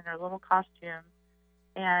garden in her little costume,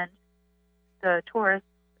 and the tourists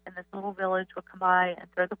in this little village would come by and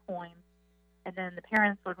throw the coin, and then the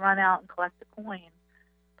parents would run out and collect the coin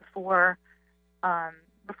before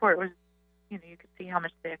it was, you could see how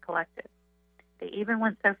much they had collected. They even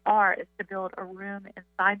went so far as to build a room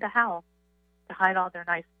inside the house to hide all their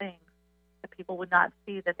nice things. The people would not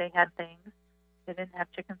see that they had things. They didn't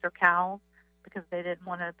have chickens or cows because they didn't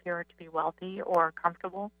want to appear to be wealthy or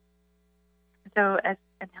comfortable.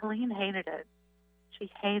 And Helene hated it. She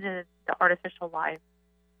hated the artificial life.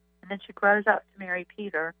 And then she grows up to marry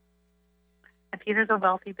Peter. And Peter's a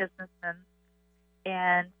wealthy businessman.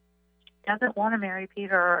 And she doesn't want to marry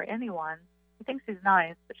Peter or anyone. She thinks he's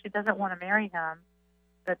nice, but she doesn't want to marry him.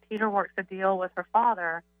 But Peter works a deal with her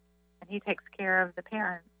father, and he takes care of the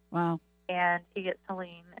parents. Wow. And he gets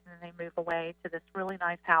Helene, and then they move away to this really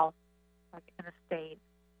nice house, like an estate,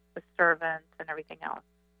 with servants and everything else.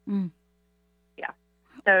 Mm. Yeah.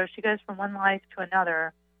 So she goes from one life to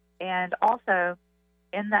another. And also,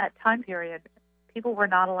 in that time period, people were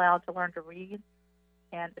not allowed to learn to read,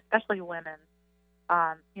 and especially women.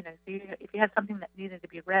 So if you had something that needed to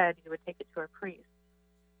be read, you would take it to a priest.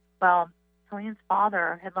 Well, Helene's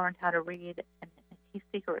father had learned how to read, and he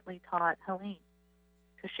secretly taught Helene.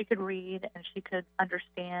 So she could read, and she could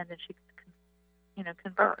understand, and she could,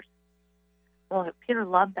 converse. Well, Peter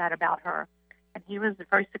loved that about her, and he was a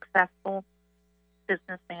very successful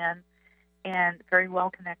businessman and very well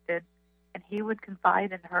connected, and he would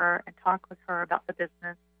confide in her and talk with her about the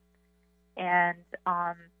business. And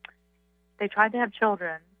they tried to have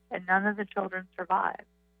children, and none of the children survived.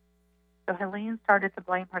 So Helene started to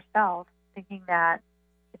blame herself, thinking that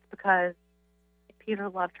it's because Peter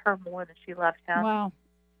loved her more than she loved him. Wow.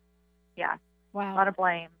 Yeah. Wow. A lot of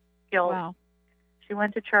blame, guilt. Wow. She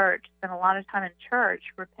went to church, spent a lot of time in church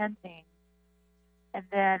repenting. And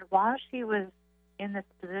then while she was in this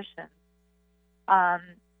position,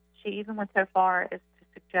 she even went so far as to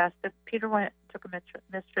suggest that Peter took a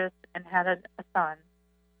mistress and had a son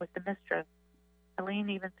with the mistress. Helene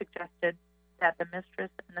even suggested that the mistress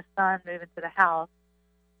and the son move into the house.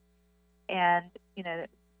 And,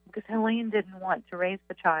 because Helene didn't want to raise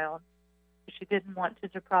the child, she didn't want to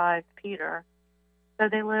deprive Peter. So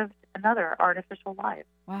they lived another artificial life.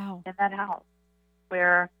 Wow. In that house,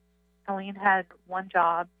 where Helene had one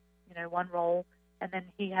job, one role, and then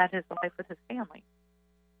he had his life with his family.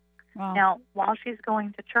 Wow. Now, while she's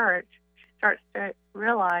going to church, she starts to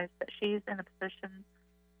realize that she's in a position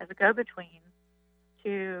as a go-between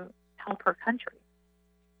to help her country,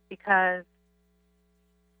 because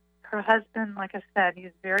her husband, like I said,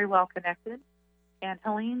 he's very well connected, and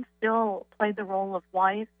Helene still played the role of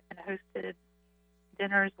wife and hosted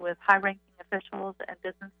dinners with high-ranking officials and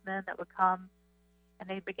businessmen that would come, and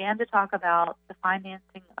they began to talk about the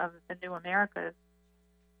financing of the new Americas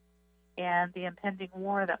and the impending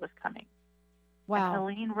war that was coming. Wow. And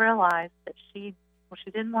Helene realized that she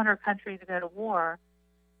didn't want her country to go to war.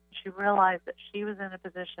 She realized that she was in a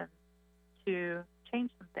position to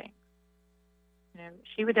change some things.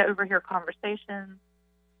 She would overhear conversations.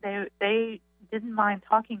 They didn't mind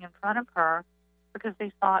talking in front of her because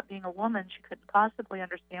they thought, being a woman, she couldn't possibly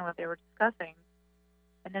understand what they were discussing.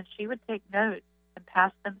 And then she would take notes and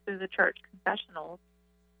pass them through the church confessionals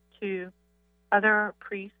to other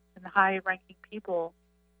priests and high-ranking people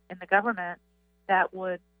in the government that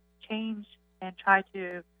would change and try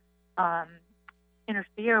to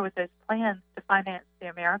interfere with those plans to finance the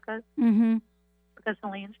Americas Mm-hmm. because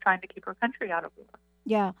Helene's trying to keep her country out of war.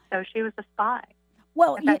 Yeah. So she was a spy.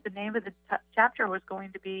 Well, in fact, the name of the chapter was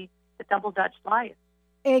going to be The Double Dutch Life.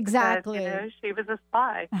 Exactly. Because, she was a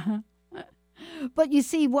spy. But you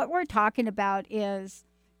see, what we're talking about is,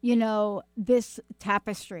 this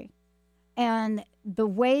tapestry. And the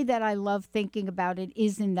way that I love thinking about it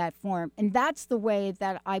is in that form. And that's the way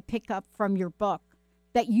that I pick up from your book,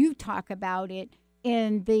 that you talk about it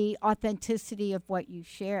in the authenticity of what you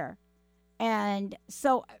share. And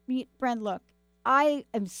so, Brent, look, I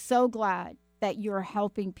am so glad that you're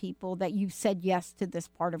helping people, that you said yes to this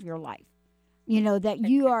part of your life. That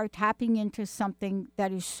you are tapping into something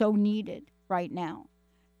that is so needed right now.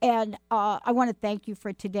 And I want to thank you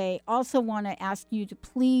for today. Also want to ask you to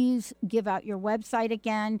please give out your website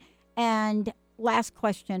again. And last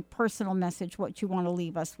question, personal message, what you want to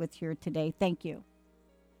leave us with here today. Thank you.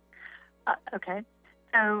 Okay.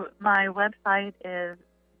 So my website is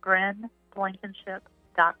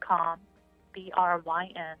brynblankenship.com,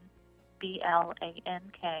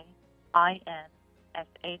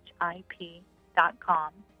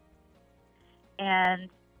 BrynBlankenship.com. And,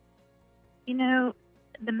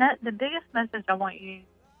 the biggest message I want you,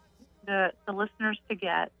 the listeners, to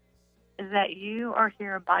get is that you are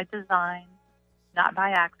here by design, not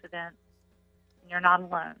by accident, and you're not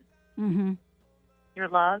alone. Mm-hmm. You're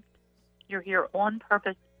loved. You're here on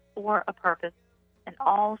purpose, for a purpose, and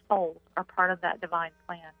all souls are part of that divine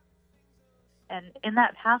plan. And in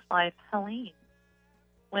that past life, Helene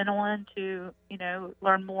went on to,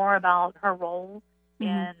 learn more about her role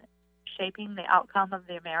in shaping the outcome of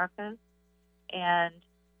the Americas. And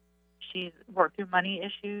she's worked through money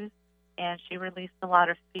issues, and she released a lot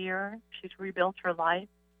of fear. She's rebuilt her life.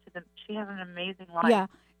 She has an amazing life. Yeah.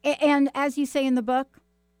 And as you say in the book,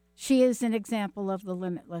 she is an example of the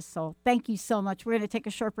limitless soul. Thank you so much. We're going to take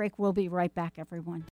a short break. We'll be right back, everyone.